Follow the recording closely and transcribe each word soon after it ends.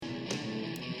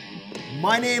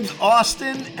My name's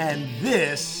Austin, and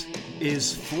this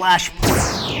is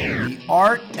Flashpoint, the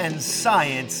art and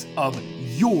science of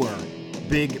your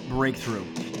big breakthrough.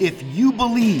 If you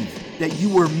believe that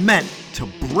you were meant to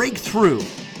break through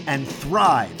and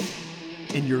thrive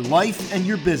in your life and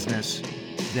your business,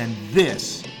 then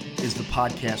this is the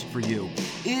podcast for you.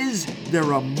 Is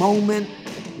there a moment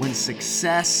when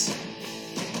success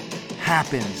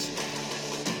happens?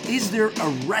 Is there a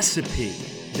recipe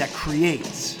that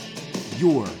creates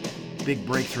your big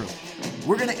breakthrough?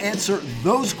 We're going to answer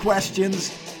those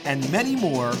questions and many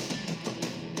more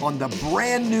on the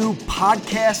brand new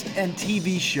podcast and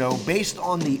TV show based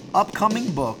on the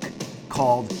upcoming book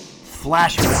called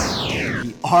Flashpoint,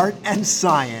 the art and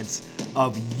science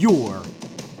of your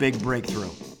big breakthrough.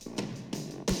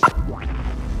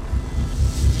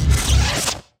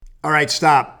 All right,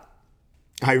 stop.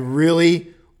 I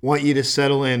really want you to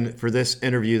settle in for this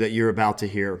interview that you're about to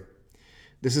hear.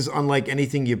 This is unlike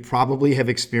anything you probably have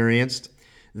experienced.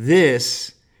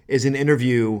 This is an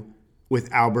interview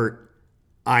with Albert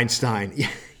Einstein.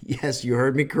 Yes, you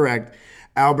heard me correct.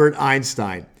 Albert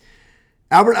Einstein.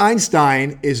 Albert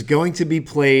Einstein is going to be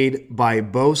played by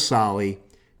Bo Sali,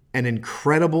 an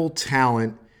incredible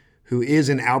talent who is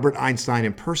an Albert Einstein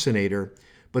impersonator.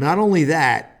 But not only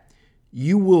that,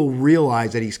 you will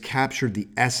realize that he's captured the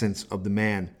essence of the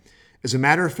man. As a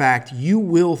matter of fact, you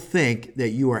will think that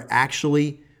you are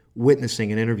actually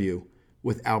witnessing an interview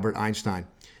with Albert Einstein.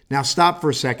 Now stop for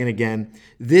a second again.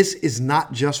 This is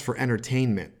not just for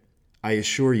entertainment, I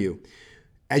assure you.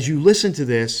 As you listen to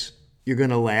this, you're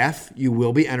going to laugh, you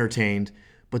will be entertained,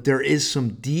 but there is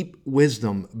some deep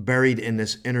wisdom buried in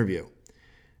this interview.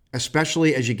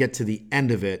 Especially as you get to the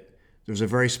end of it, there's a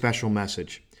very special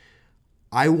message.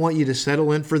 I want you to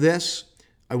settle in for this.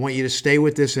 I want you to stay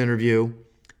with this interview.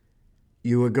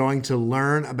 You are going to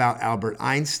learn about Albert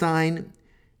Einstein,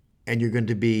 and you're going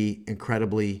to be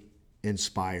incredibly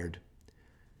inspired.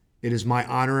 It is my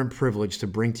honor and privilege to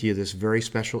bring to you this very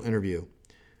special interview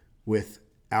with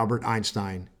Albert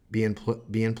Einstein being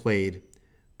played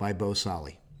by Bo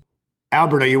Sali.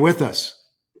 Albert, are you with us?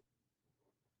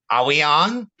 Are we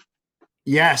on?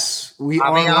 Yes, we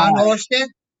are we live. On, Austin?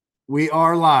 We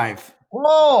are live.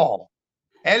 Oh,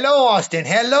 hello, Austin.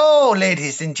 Hello,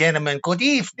 ladies and gentlemen. Good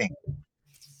evening.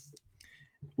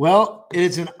 Well, it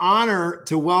is an honor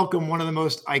to welcome one of the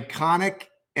most iconic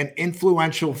and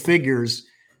influential figures,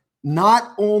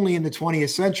 not only in the 20th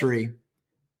century,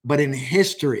 but in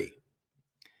history.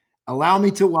 Allow me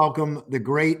to welcome the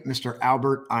great Mr.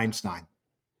 Albert Einstein.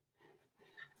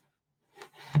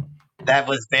 That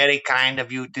was very kind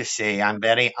of you to say. I'm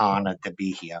very honored to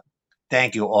be here.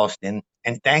 Thank you, Austin.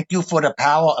 And thank you for the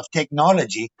power of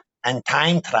technology and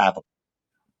time travel.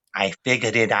 I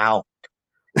figured it out.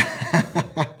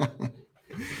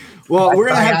 Well, we're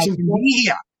going to have some fun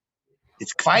here.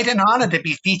 It's quite an honor to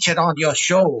be featured on your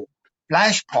show,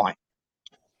 Flashpoint.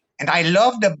 And I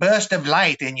love the burst of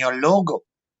light in your logo.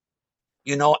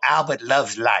 You know, Albert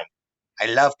loves light. I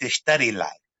love to study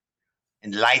light.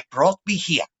 And light brought me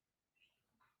here.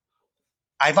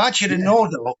 I want you to know,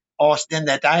 though, Austin,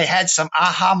 that I had some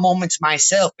aha moments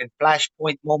myself and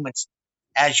flashpoint moments,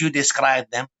 as you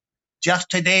described them, just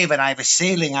today when I was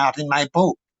sailing out in my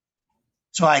boat.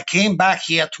 So I came back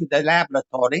here to the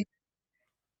laboratory,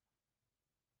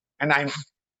 and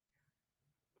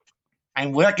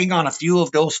I'm working on a few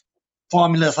of those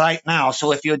formulas right now.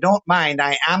 So if you don't mind,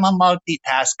 I am a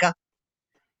multitasker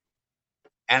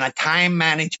and a time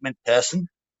management person.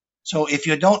 So if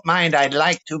you don't mind, I'd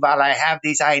like to, while I have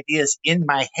these ideas in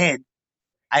my head,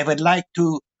 I would like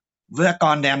to work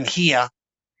on them here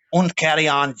and carry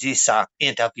on this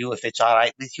interview, if it's all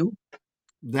right with you.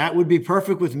 That would be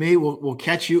perfect with me. We'll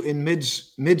catch you in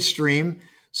midstream.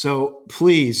 So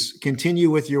please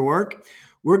continue with your work.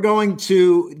 We're going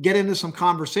to get into some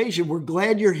conversation. We're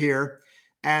glad you're here.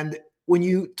 And when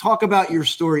you talk about your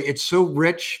story, it's so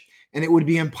rich and it would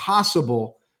be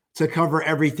impossible to cover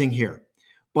everything here.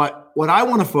 But what I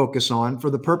want to focus on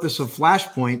for the purpose of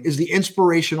Flashpoint is the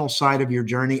inspirational side of your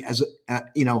journey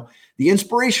the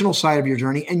inspirational side of your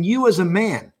journey and you as a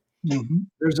man. Mm-hmm.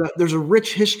 There's a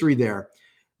rich history there.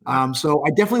 So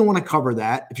I definitely want to cover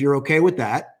that if you're okay with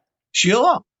that.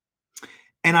 Sure.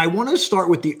 And I want to start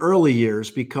with the early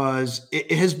years because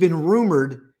it has been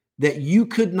rumored that you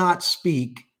could not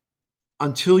speak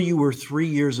until you were 3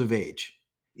 years of age.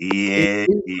 Yeah.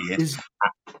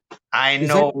 I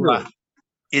know.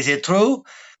 Is it true?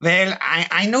 Well,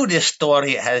 I know this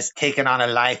story has taken on a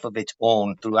life of its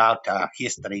own throughout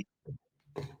history.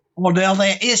 Although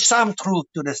there is some truth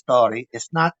to the story, it's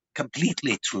not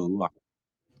completely true.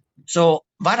 So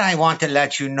what I want to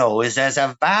let you know is there's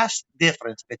a vast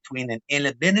difference between an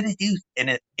inability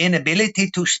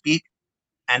to speak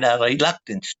and a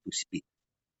reluctance to speak.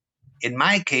 In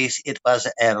my case, it was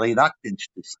a reluctance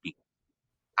to speak.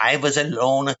 I was a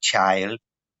loner child.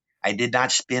 I did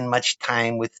not spend much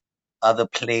time with other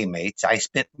playmates. I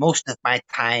spent most of my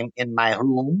time in my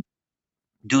room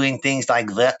doing things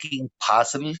like working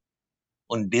puzzles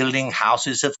and building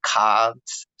houses of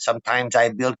cards. Sometimes I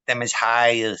built them as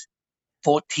high as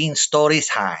 14 stories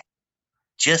high,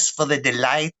 just for the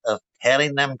delight of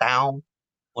tearing them down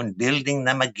and building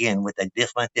them again with a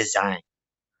different design.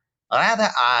 Rather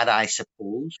odd, I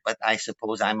suppose, but I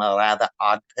suppose I'm a rather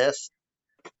odd person.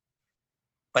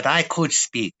 But I could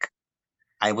speak.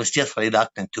 I was just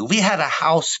reluctant to. We had a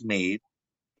housemaid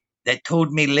that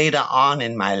told me later on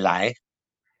in my life,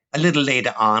 a little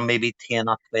later on, maybe 10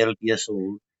 or 12 years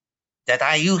old, that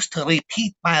I used to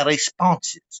repeat my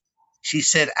responses. She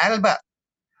said, Albert,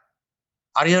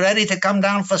 are you ready to come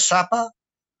down for supper?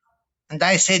 And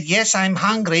I said, yes, I'm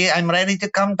hungry. I'm ready to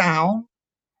come down.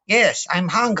 Yes, I'm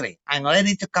hungry. I'm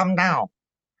ready to come down.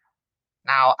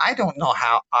 Now, I don't know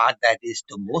how odd that is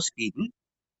to most people,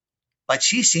 but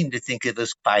she seemed to think it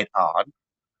was quite odd.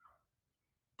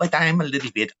 But I'm a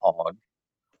little bit odd.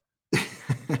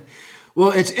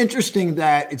 Well, it's interesting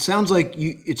that it sounds like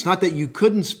it's not that you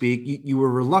couldn't speak, you were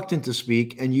reluctant to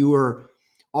speak, and you were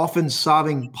often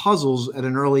solving puzzles at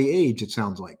an early age, it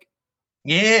sounds like.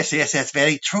 Yes, yes, that's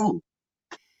very true.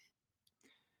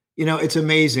 It's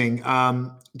amazing.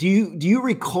 Do you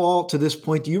recall to this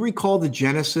point, do you recall the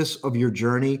genesis of your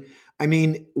journey? I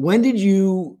mean, when did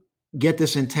you get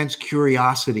this intense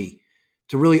curiosity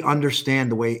to really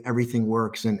understand the way everything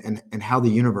works and how the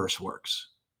universe works?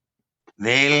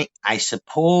 Well, I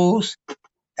suppose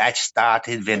that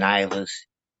started when I was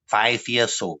 5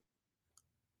 years old.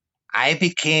 I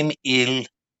became ill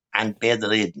and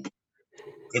bedridden.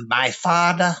 And my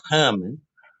father, Herman,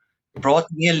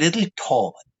 brought me a little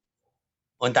toy,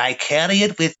 and I carry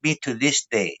it with me to this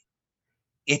day.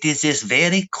 It is this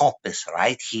very compass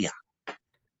right here,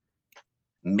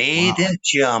 made Wow. in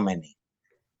Germany.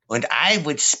 And I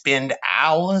would spend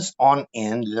hours on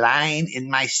end lying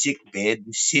in my sick bed,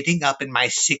 sitting up in my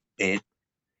sick bed,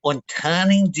 and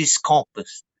turning this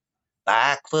compass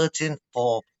backwards and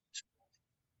forwards,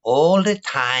 all the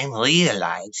time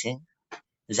realizing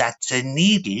that the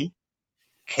needle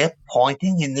kept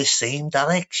pointing in the same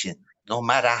direction, no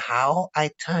matter how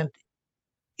I turned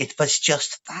it. It was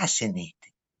just fascinating.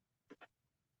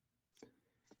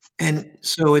 And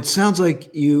so it sounds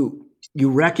like you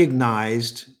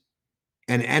recognized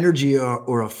an energy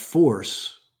or a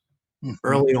force Mhm.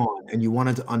 early on, and you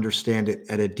wanted to understand it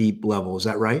at a deep level. Is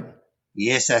that right?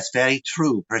 Yes, that's very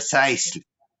true, precisely.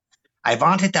 I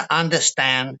wanted to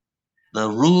understand the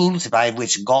rules by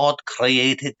which God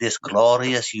created this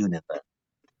glorious universe.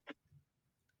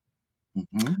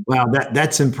 Mhm. Wow,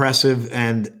 that's impressive.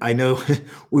 And I know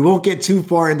we won't get too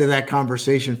far into that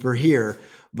conversation for here,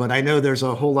 but I know there's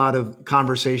a whole lot of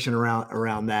conversation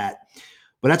around that.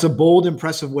 But that's a bold,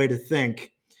 impressive way to think.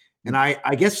 And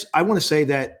I guess I want to say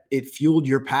that it fueled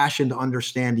your passion to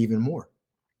understand even more.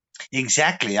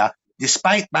 Exactly.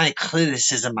 Despite my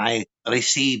criticism I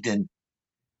received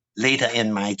later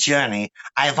in my journey,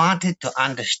 I wanted to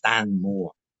understand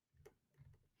more.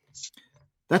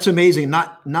 That's amazing.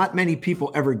 Not many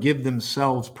people ever give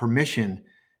themselves permission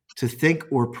to think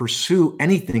or pursue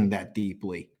anything that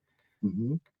deeply.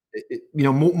 Mhm.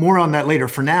 More on that later.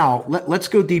 For now, let's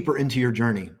go deeper into your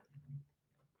journey.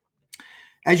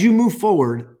 As you move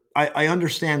forward, I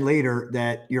understand later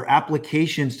that your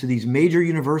applications to these major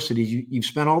universities, you've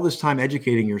spent all this time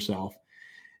educating yourself,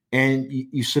 and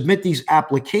you submit these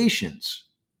applications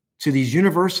to these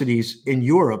universities in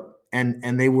Europe,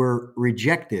 and they were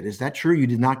rejected. Is that true? You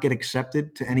did not get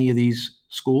accepted to any of these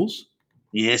schools?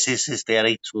 Yes, this is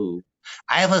very true.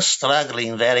 I was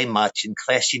struggling very much in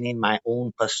questioning my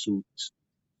own pursuits.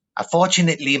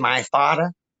 Unfortunately, my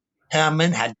father,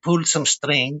 Herman, had pulled some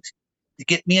strings to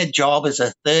get me a job as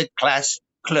a third class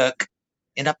clerk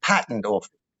in a patent office.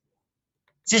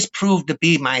 This proved to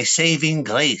be my saving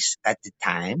grace at the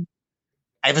time.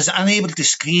 I was unable to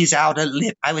squeeze out a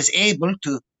lip. I was able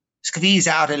to squeeze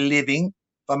out a living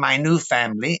for my new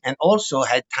family and also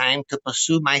had time to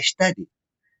pursue my study.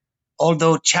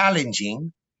 Although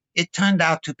challenging, it turned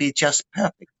out to be just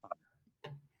perfect.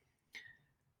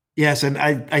 Yes, and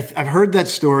I've heard that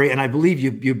story, and I believe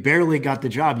you barely got the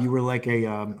job. You were like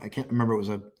I can't remember, it was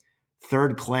a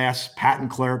third class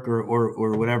patent clerk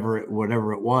or whatever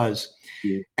it was.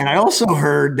 Yeah. And I also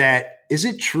heard that, is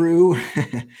it true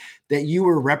that you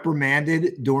were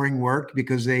reprimanded during work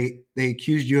because they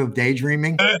accused you of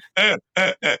daydreaming?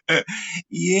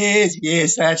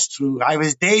 Yes, that's true. I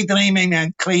was daydreaming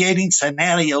and creating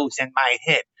scenarios in my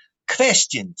head,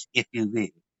 questions, if you will,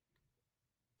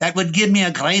 that would give me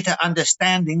a greater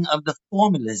understanding of the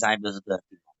formulas I was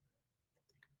working on.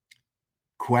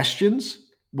 Questions?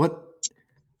 What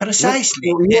Precisely.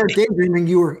 you weren't daydreaming,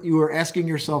 you were asking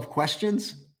yourself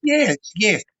questions? Yes.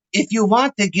 If you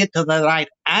want to get to the right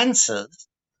answers,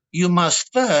 you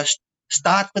must first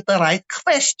start with the right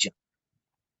question.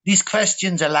 These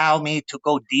questions allow me to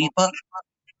go deeper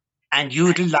and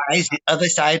utilize the other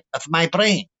side of my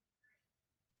brain.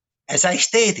 As I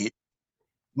stated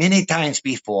many times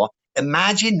before,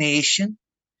 imagination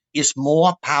is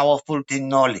more powerful than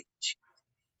knowledge.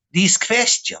 These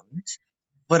questions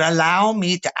would allow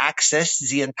me to access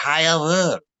the entire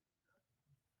world.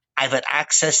 I would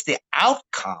access the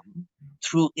outcome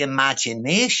through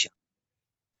imagination,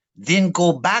 then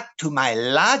go back to my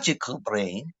logical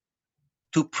brain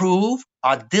to prove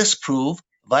or disprove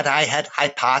what I had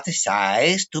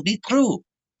hypothesized to be true.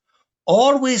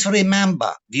 Always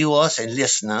remember, viewers and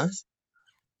listeners,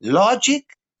 logic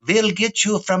will get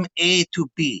you from A to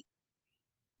B,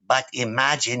 but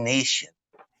imagination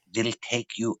will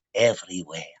take you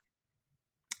everywhere.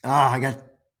 Ah,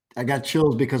 I got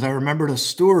chills because I remembered a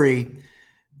story.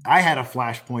 I had a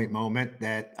flashpoint moment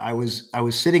that I was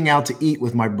sitting out to eat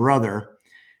with my brother,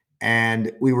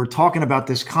 and we were talking about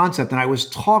this concept, and I was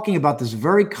talking about this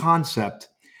very concept.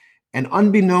 And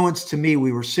unbeknownst to me,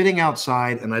 we were sitting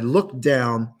outside, and I looked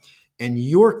down, and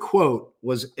your quote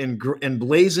was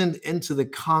emblazoned into the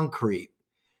concrete.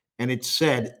 And it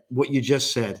said what you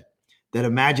just said, that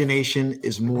imagination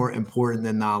is more important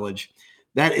than knowledge.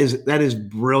 That is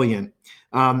brilliant.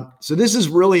 So this is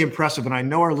really impressive, and I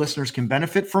know our listeners can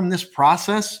benefit from this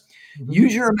process. Mm-hmm.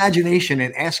 Use your imagination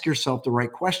and ask yourself the right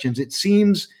questions. It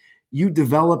seems you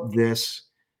developed this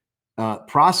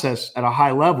process at a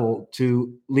high level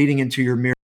to leading into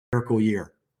your miracle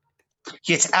year.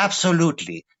 Yes,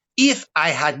 absolutely. If I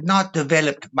had not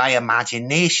developed my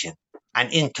imagination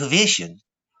and intuition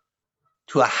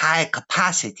to a high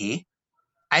capacity,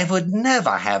 I would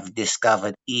never have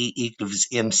discovered E equals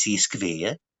mc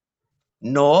squared,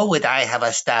 nor would I have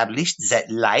established that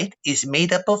light is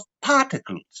made up of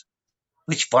particles,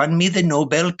 which won me the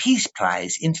Nobel Peace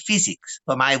Prize in Physics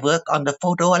for my work on the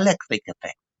photoelectric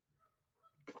effect.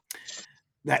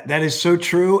 That is so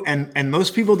true, and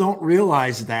most people don't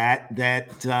realize that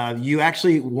you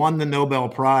actually won the Nobel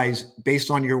Prize based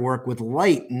on your work with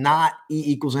light, not E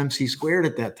equals mc squared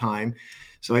at that time.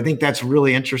 So I think that's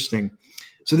really interesting.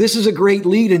 So this is a great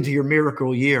lead into your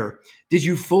miracle year. Did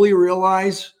you fully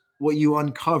realize what you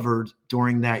uncovered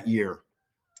during that year?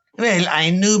 Well, I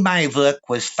knew my work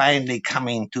was finally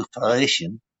coming to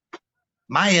fruition.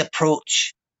 My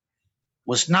approach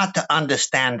was not to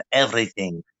understand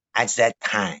everything at that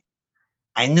time.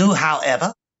 I knew,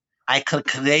 however, I could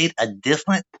create a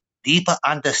different, deeper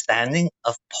understanding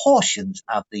of portions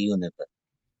of the universe.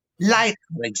 Light,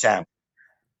 for example.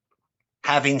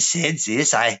 Having said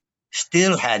this, I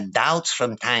still had doubts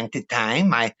from time to time.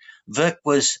 My work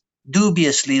was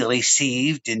dubiously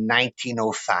received in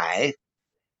 1905,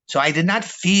 so I did not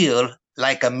feel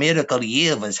like a miracle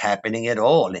year was happening at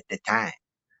all at the time.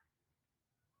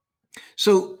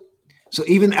 So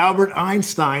even Albert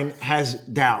Einstein has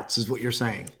doubts, is what you're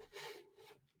saying.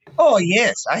 Oh,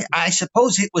 yes. I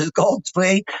suppose it was God's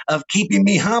way of keeping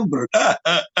me humble.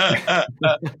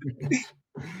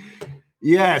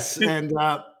 Yes. And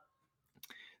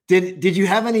did you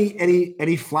have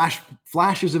any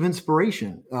flashes of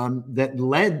inspiration that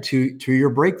led to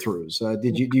your breakthroughs?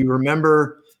 Do you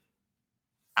remember?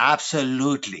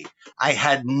 Absolutely. I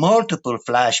had multiple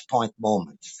flashpoint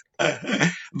moments.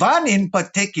 One in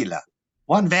particular,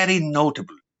 one very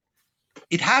notable.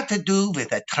 It had to do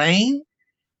with a train,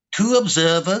 two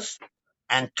observers,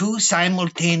 and two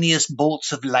simultaneous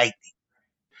bolts of lightning.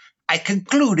 I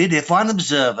concluded if one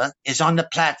observer is on the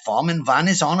platform and one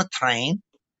is on a train,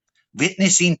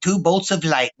 witnessing two bolts of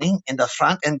lightning in the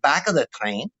front and back of the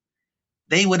train,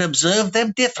 they would observe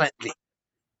them differently.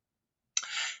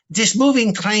 This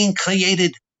moving train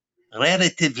created a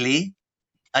relatively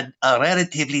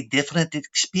different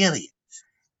experience.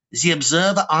 The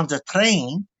observer on the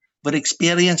train would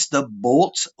experience the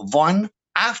bolts one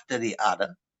after the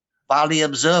other, while the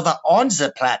observer on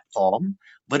the platform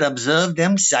would observe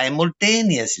them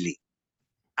simultaneously.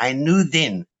 I knew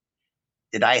then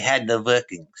that I had the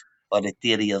workings for the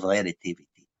theory of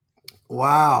relativity.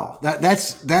 Wow, that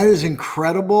is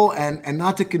incredible, and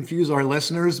not to confuse our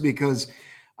listeners because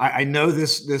I know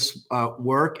this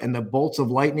work and the bolts of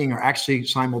lightning are actually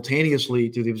simultaneously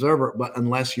to the observer, but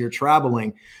unless you're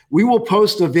traveling, we will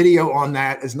post a video on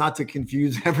that as not to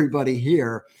confuse everybody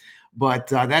here, but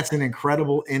that's an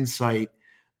incredible insight,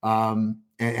 and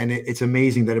it's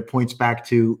amazing that it points back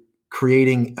to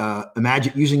creating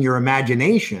imagine using your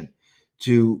imagination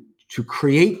to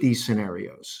create these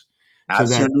scenarios so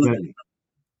that Absolutely.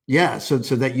 yeah, so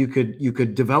that you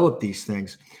could develop these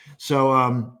things.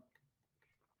 So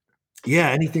yeah,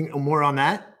 anything more on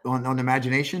that on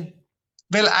imagination?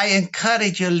 Well, I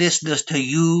encourage your listeners to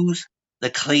use the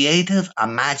creative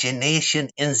imagination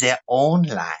in their own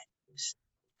lives.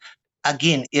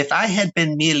 Again, if I had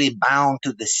been merely bound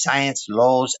to the science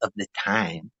laws of the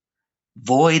time,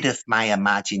 void of my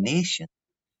imagination,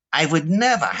 I would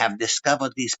never have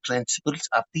discovered these principles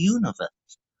of the universe.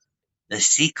 The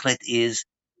secret is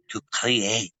to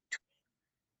create.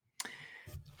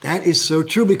 That is so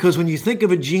true because when you think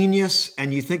of a genius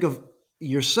and you think of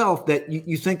yourself, that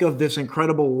you think of this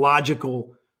incredible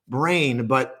logical brain,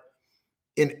 but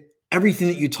in everything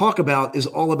that you talk about is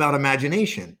all about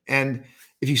imagination. And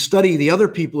if you study the other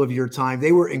people of your time,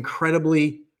 they were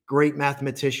incredibly great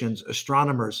mathematicians,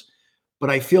 astronomers, but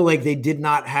I feel like they did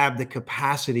not have the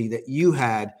capacity that you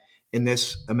had in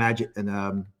this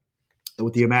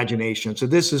with the imagination. So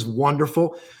this is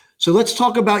wonderful. So let's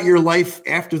talk about your life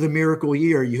after the miracle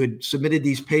year. You had submitted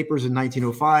these papers in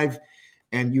 1905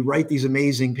 and you write these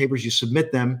amazing papers, you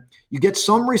submit them, you get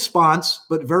some response,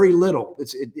 but very little.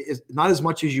 It's not as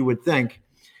much as you would think.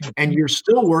 And you're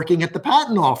still working at the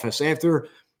patent office after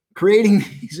creating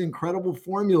these incredible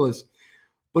formulas.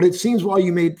 But it seems while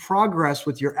you made progress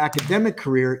with your academic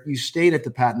career, you stayed at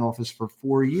the patent office for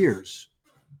 4 years.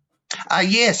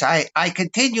 Yes, I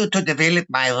continue to develop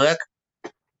my work,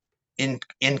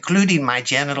 including my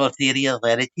general theory of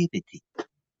relativity.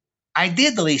 I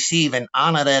did receive an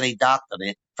honorary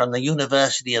doctorate from the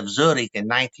University of Zurich in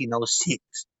 1906,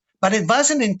 but it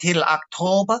wasn't until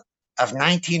October of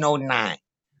 1909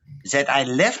 that I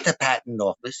left the patent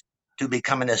office to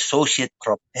become an associate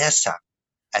professor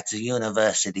at the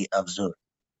University of Zurich.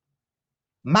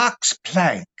 Max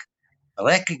Planck,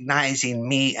 recognizing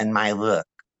me and my work,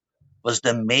 was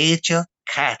the major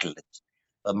catalyst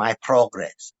for my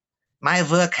progress. My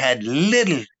work had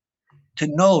little to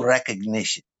no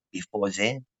recognition before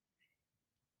then.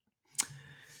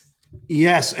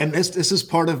 Yes, and this is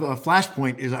part of a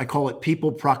flashpoint. Is I call it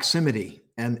people proximity,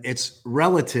 and it's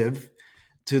relative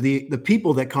to the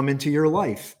people that come into your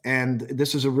life. And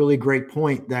this is a really great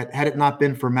point. That had it not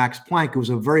been for Max Planck, who was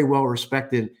a very well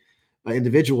respected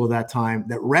individual at that time,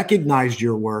 that recognized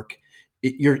your work,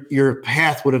 your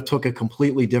path would have took a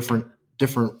completely different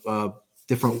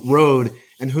road,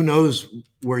 and who knows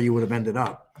where you would have ended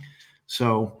up.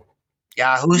 So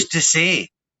Yeah, who's to say?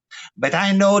 But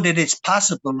I know that it's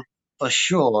possible for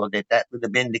sure that that would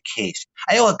have been the case.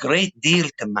 I owe a great deal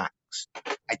to Max.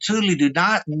 I truly do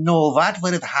not know what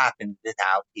would have happened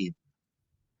without him.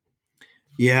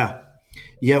 yeah,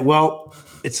 yeah, well,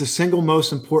 it's the single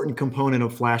most important component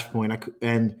of Flashpoint,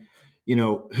 and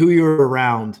who you're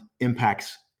around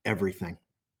impacts everything.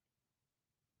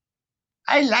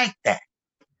 I like that.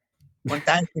 But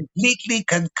I completely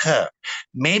concur.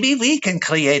 Maybe we can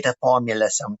create a formula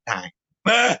sometime.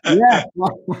 Yeah,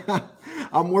 well,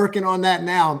 I'm working on that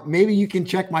now. Maybe you can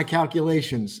check my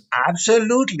calculations.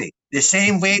 Absolutely. The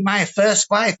same way my first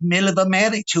wife, Milva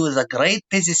Merritt, who was a great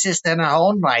physicist in her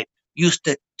own right, used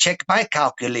to check my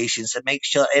calculations to make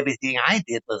sure everything I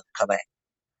did was correct.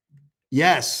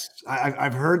 Yes,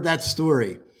 I've heard that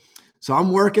story. So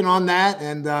I'm working on that,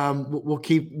 and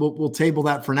we'll table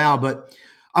that for now. But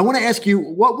I want to ask you,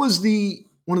 what was the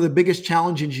one of the biggest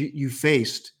challenges you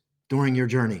faced during your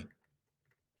journey?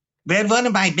 Well, one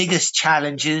of my biggest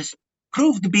challenges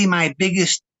proved to be my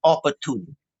biggest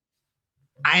opportunity.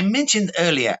 I mentioned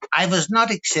earlier I was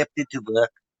not accepted to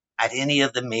work at any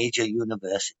of the major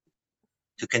universities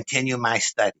to continue my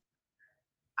study.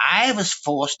 I was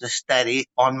forced to study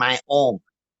on my own.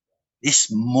 This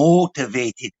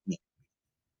motivated me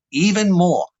even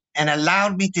more and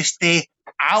allowed me to stay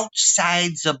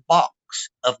outside the box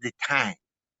of the time.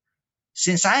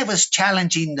 Since I was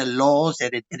challenging the laws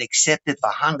that had been accepted for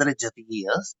hundreds of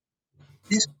years,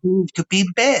 this proved to be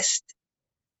best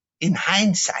in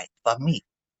hindsight for me.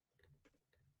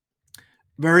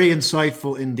 Very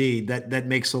insightful indeed. That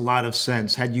makes a lot of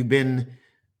sense. Had you been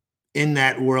in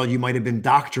that world, you might have been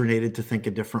indoctrinated to think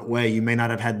a different way. You may not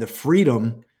have had the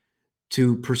freedom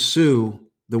to pursue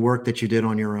the work that you did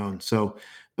on your own. So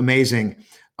amazing.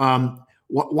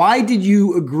 Why did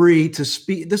you agree to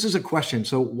speak? This is a question.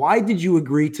 So, why did you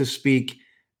agree to speak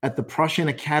at the Prussian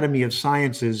Academy of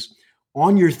Sciences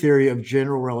on your theory of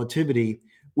general relativity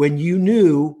when you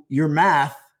knew your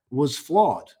math was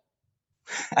flawed?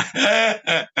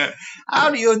 How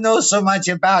do you know so much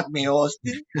about me,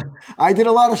 Austin? I did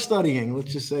a lot of studying.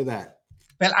 Let's just say that.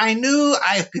 Well, I knew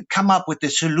I could come up with a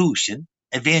solution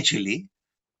eventually.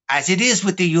 As it is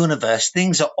with the universe,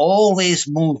 things are always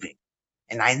moving.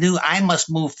 And I knew I must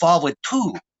move forward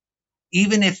too,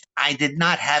 even if I did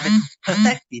not have it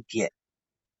perfected yet.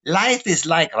 Life is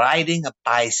like riding a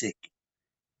bicycle.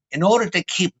 In order to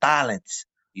keep balance,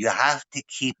 you have to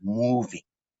keep moving.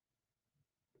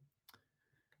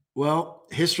 Well,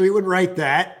 history would write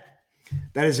that.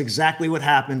 That is exactly what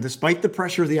happened. Despite the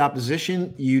pressure of the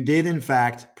opposition, you did, in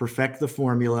fact, perfect the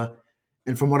formula.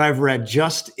 And from what I've read,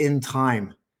 just in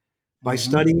time. By Mhm.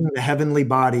 studying the heavenly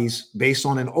bodies based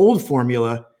on an old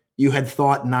formula you had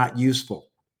thought not useful.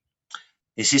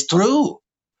 This is true.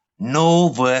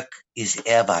 No work is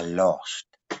ever lost.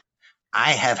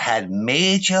 I have had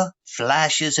major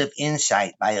flashes of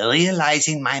insight by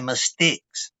realizing my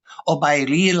mistakes or by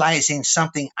realizing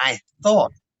something I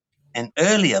thought an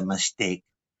earlier mistake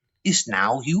is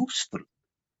now useful.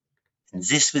 And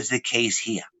this was the case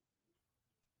here.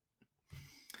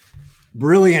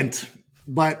 Brilliant.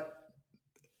 But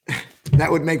that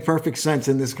would make perfect sense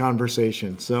in this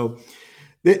conversation. So,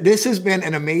 this has been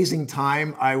an amazing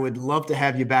time. I would love to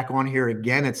have you back on here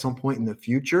again at some point in the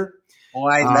future. Oh,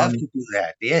 I love Um, to do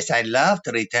that. Yes, I love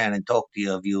to return and talk to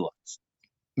your viewers.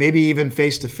 Maybe even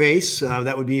face to face.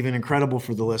 That would be even incredible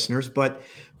for the listeners. But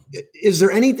is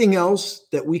there anything else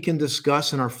that we can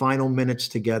discuss in our final minutes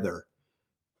together?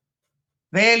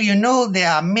 Well, there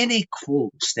are many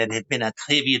quotes that have been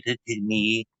attributed to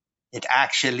me that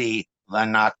actually were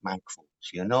not my quotes.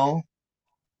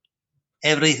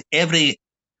 Every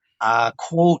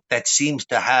quote that seems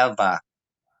to have a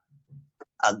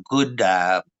good,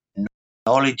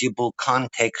 knowledgeable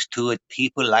context to it,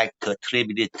 people like to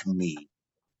attribute it to me.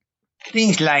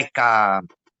 Things like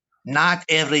not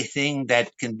everything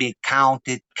that can be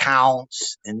counted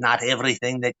counts, and not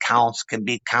everything that counts can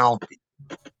be counted.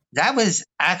 That was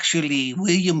actually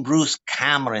William Bruce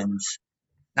Cameron's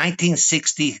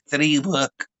 1963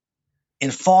 work,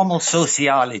 Informal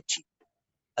Sociology,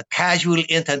 a casual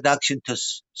introduction to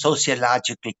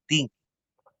sociological thinking.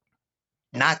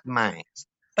 Not mine,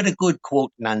 but a good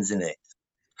quote nonetheless.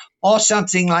 Or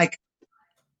something like,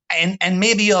 and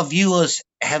maybe your viewers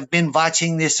have been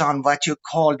watching this on what you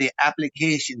call the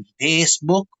application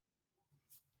Facebook.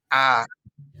 Uh,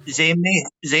 they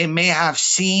may have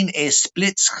seen a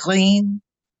split screen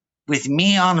with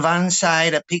me on one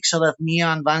side, a picture of me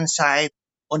on one side,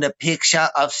 and a picture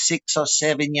of 6 or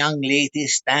 7 young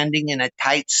ladies standing in a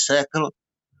tight circle,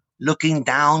 looking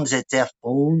down at their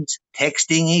phones,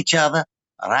 texting each other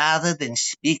rather than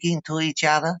speaking to each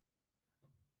other.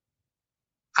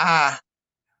 Ah,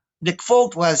 the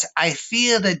quote was, I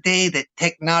fear the day that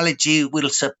technology will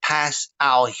surpass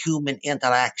our human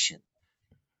interaction.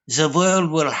 The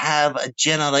world will have a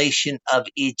generation of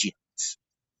idiots.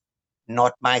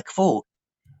 Not my quote,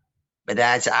 but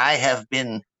as I have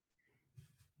been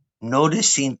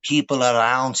noticing people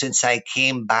around since I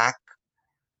came back,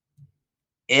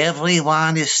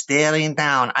 everyone is staring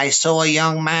down. I saw a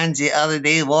young man the other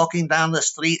day walking down the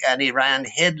street and he ran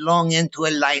headlong into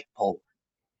a light pole.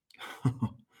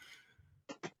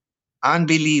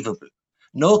 Unbelievable.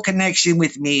 No connection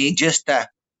with me, just a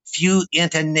few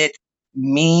internet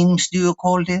memes, do you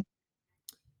call them?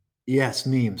 Yes,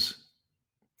 memes.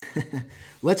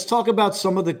 Let's talk about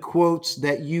some of the quotes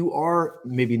that you are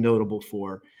maybe notable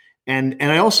for. And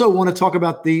I also want to talk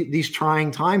about these trying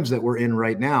times that we're in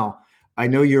right now. I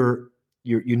know you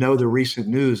know the recent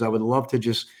news. I would love to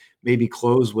just maybe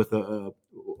close with a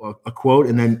quote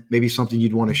and then maybe something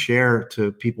you'd want to share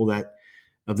to people that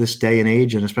of this day and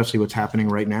age and especially what's happening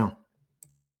right now.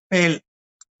 Well,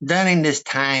 during this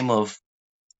time of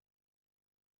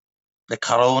the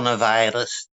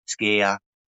coronavirus scare,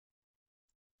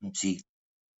 let's see,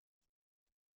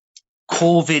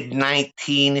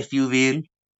 COVID-19, if you will,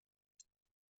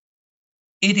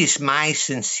 it is my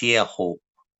sincere hope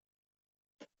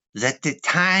that the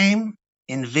time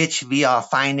in which we are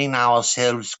finding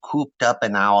ourselves cooped up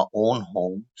in our own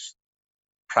homes,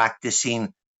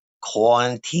 practicing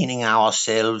quarantining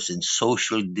ourselves and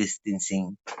social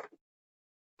distancing,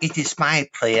 it is my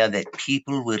prayer that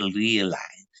people will realize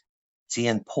the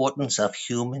importance of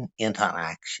human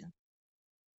interaction,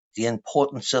 the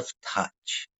importance of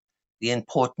touch, the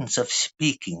importance of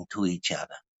speaking to each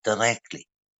other directly,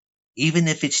 even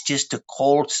if it's just to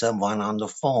call someone on the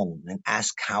phone and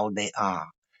ask how they are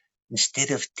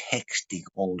instead of texting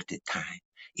all the time.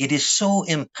 It is so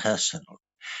impersonal.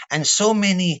 And so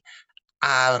many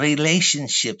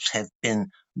relationships have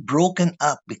been broken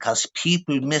up because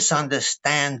people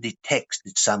misunderstand the text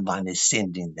that someone is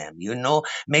sending them.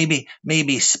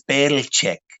 Maybe spell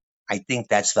check. I think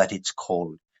that's what it's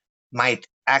called. Might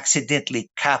accidentally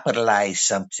capitalize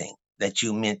something that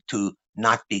you meant to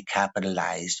not be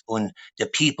capitalized. And the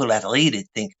people that read it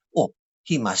think, oh,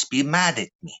 he must be mad at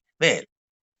me. Well,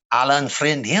 I'll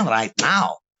unfriend him right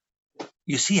now.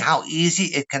 You see how easy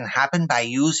it can happen by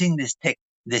using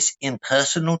this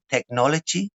impersonal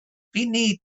technology? We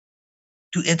need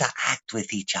to interact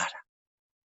with each other.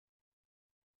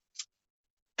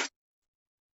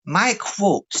 My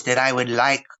quotes that I would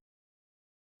like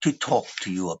to talk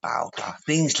to you about are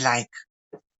things like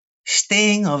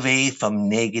staying away from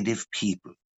negative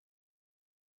people.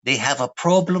 They have a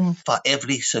problem for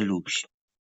every solution.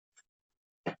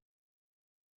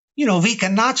 We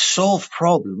cannot solve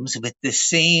problems with the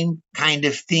same kind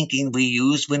of thinking we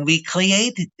used when we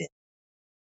created them.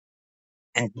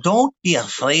 And don't be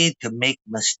afraid to make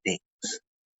mistakes.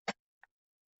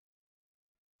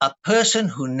 A person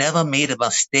who never made a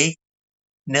mistake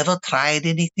never tried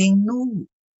anything new.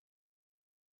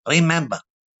 Remember,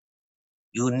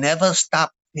 you never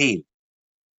stop failing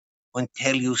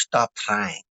until you stop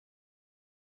trying.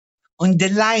 And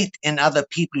delight in other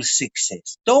people's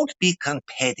success. Don't be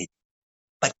competitive,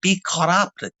 but be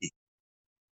cooperative.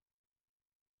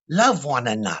 Love one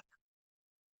another.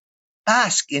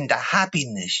 Bask in the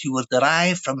happiness you will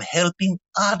derive from helping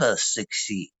others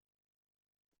succeed.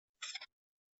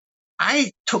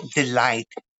 I took delight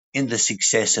in the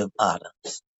success of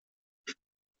others.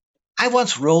 I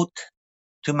once wrote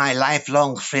to my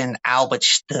lifelong friend Albert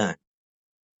Stern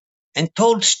and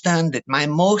told Stern that my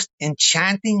most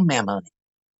enchanting memory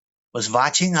was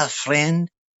watching a friend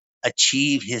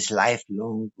achieve his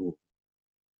lifelong goal.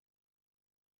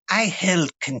 I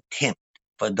held contempt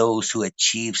for those who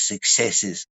achieve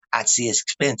successes at the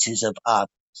expenses of others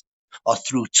or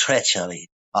through treachery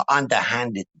or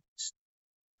underhandedness.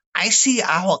 I see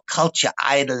our culture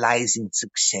idolizing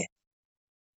success,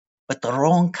 but the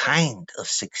wrong kind of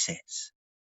success.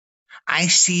 I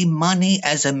see money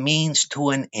as a means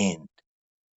to an end.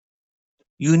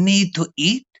 You need to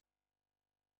eat,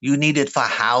 you need it for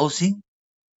housing,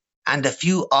 and a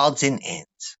few odds and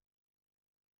ends.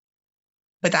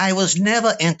 But I was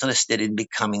never interested in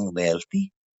becoming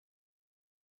wealthy.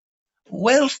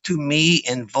 Wealth to me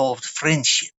involved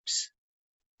friendships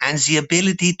and the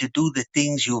ability to do the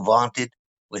things you wanted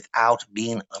without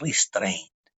being restrained.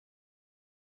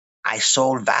 I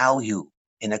saw value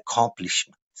in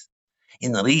accomplishment,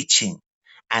 in reaching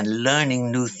and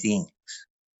learning new things.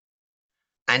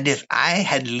 And if I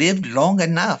had lived long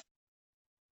enough,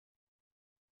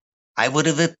 I would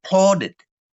have applauded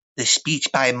the speech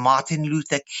by Martin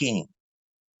Luther King.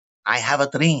 I have a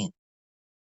dream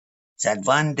that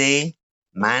one day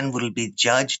man will be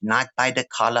judged not by the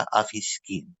color of his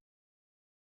skin,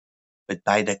 but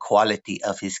by the quality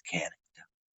of his character.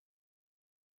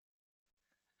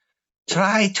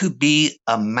 Try to be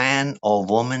a man or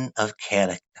woman of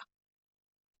character.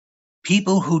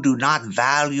 People who do not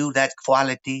value that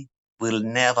quality will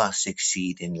never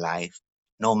succeed in life,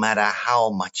 no matter how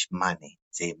much money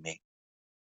they make.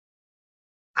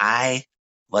 I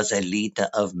was a leader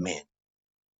of men.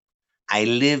 I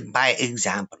lived by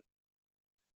example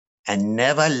and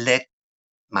never let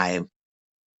my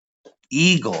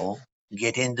ego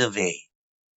get in the way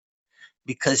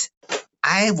because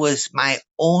I was my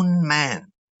own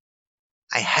man.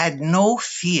 I had no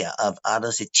fear of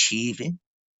others achieving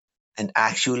and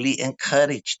actually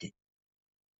encouraged it.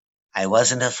 I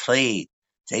wasn't afraid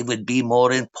they would be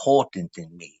more important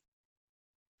than me,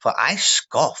 for I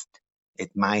scoffed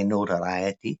at my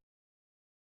notoriety.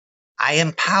 I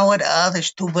empowered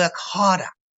others to work harder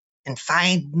and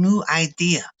find new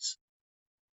ideas,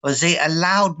 for they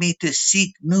allowed me to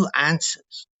seek new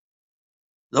answers.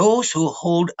 Those who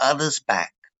hold others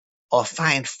back or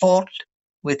find fault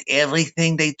with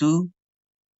everything they do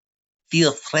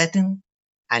feel threatened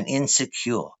and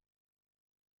insecure.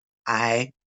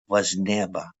 I was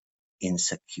never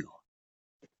insecure.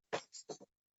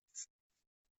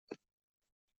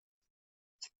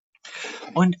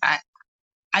 And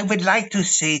I would like to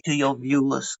say to your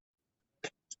viewers,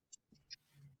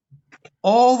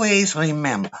 always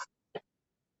remember,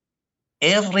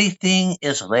 everything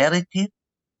is relative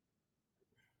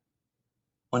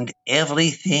and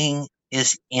everything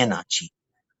is energy,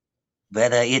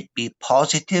 whether it be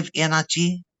positive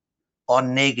energy or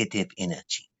negative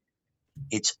energy.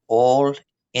 It's all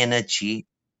energy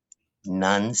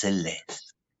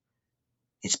nonetheless.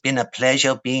 It's been a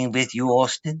pleasure being with you,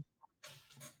 Austin.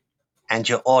 And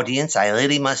your audience, I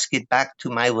really must get back to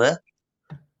my work.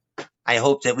 I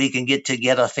hope that we can get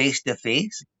together face to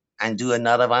face and do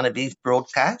another one of these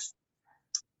broadcasts.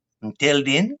 Until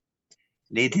then,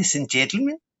 ladies and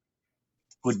gentlemen,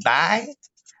 goodbye.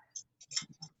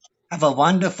 Have a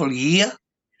wonderful year.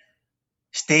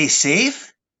 Stay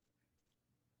safe.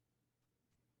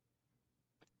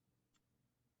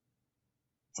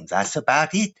 And that's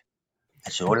about it.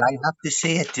 That's all I have to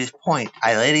say at this point.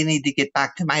 I really need to get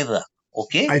back to my work.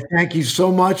 Okay? I thank you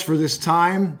so much for this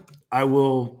time. I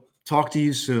will talk to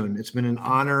you soon. It's been an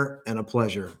honor and a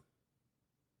pleasure.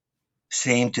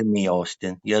 Same to me,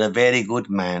 Austin. You're a very good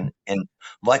man. And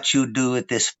what you do at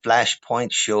this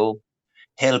Flashpoint show,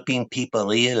 helping people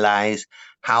realize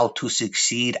how to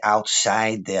succeed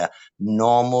outside their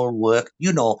normal work.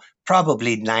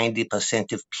 Probably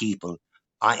 90% of people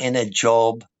are in a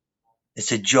job.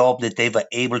 It's a job that they were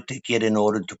able to get in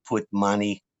order to put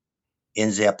money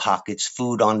in their pockets,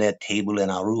 food on their table, and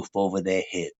a roof over their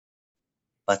head.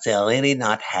 But they're really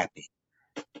not happy.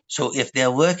 So if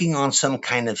they're working on some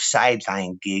kind of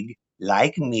sideline gig,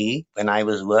 like me, when I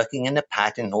was working in the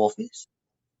patent office,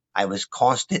 I was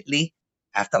constantly,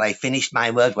 after I finished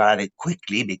my work rather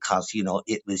quickly because,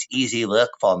 it was easy work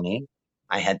for me,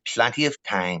 I had plenty of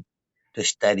time to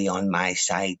study on my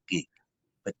side gig.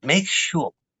 But make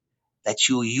sure that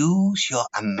you use your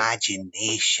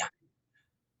imagination.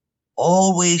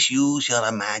 Always use your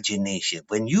imagination.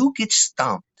 When you get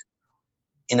stumped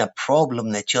in a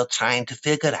problem that you're trying to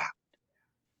figure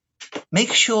out,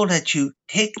 make sure that you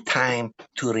take time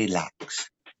to relax.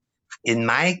 In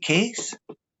my case,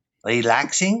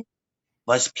 relaxing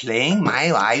was playing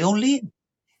my violin.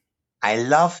 I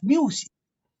love music.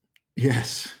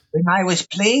 Yes. When I was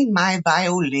playing my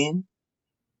violin,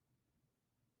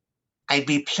 I'd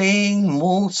be playing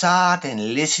Mozart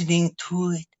and listening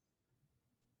to it,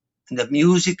 and the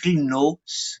musical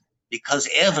notes, because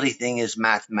everything is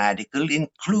mathematical,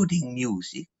 including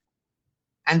music.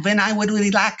 And when I would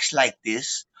relax like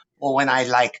this, or when I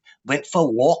went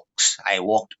for walks, I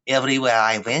walked everywhere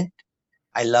I went.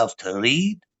 I love to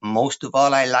read. Most of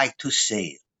all, I like to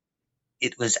sail.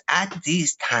 It was at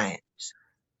these times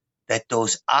that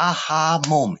those aha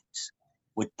moments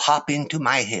would pop into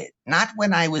my head. Not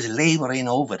when I was laboring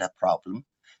over the problem,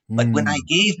 but when I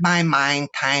gave my mind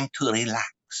time to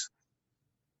relax.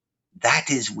 That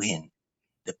is when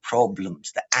the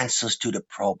problems, the answers to the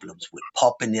problems would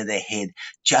pop into their head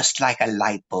just like a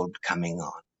light bulb coming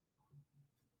on.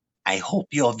 I hope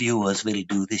your viewers will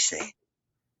do the same.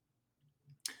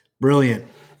 Brilliant.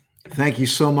 Thank you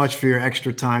so much for your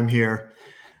extra time here.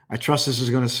 I trust this is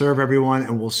going to serve everyone,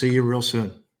 and we'll see you real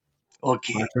soon.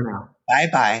 Okay. Bye for now.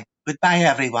 Bye-bye. Goodbye,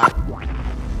 everyone.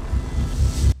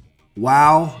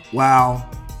 Wow.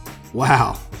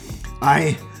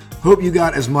 I hope you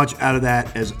got as much out of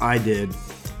that as I did.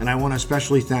 And I want to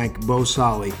especially thank Bo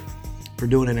Solly for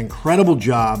doing an incredible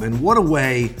job. And what a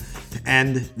way to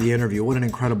end the interview. What an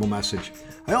incredible message.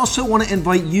 I also want to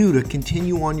invite you to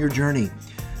continue on your journey.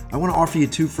 I want to offer you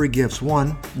 2 free gifts.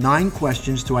 1, 9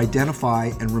 questions to identify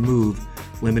and remove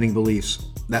limiting beliefs.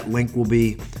 That link will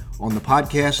be on the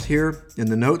podcast here in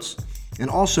the notes. And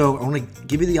also, I want to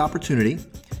give you the opportunity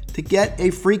to get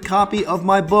a free copy of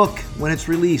my book when it's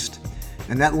released.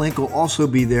 And that link will also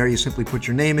be there. You simply put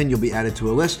your name in, you'll be added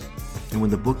to a list. And when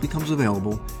the book becomes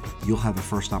available, you'll have the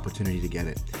first opportunity to get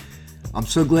it. I'm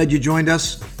so glad you joined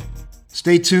us.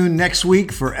 Stay tuned next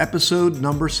week for episode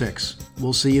number 6.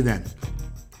 We'll see you then.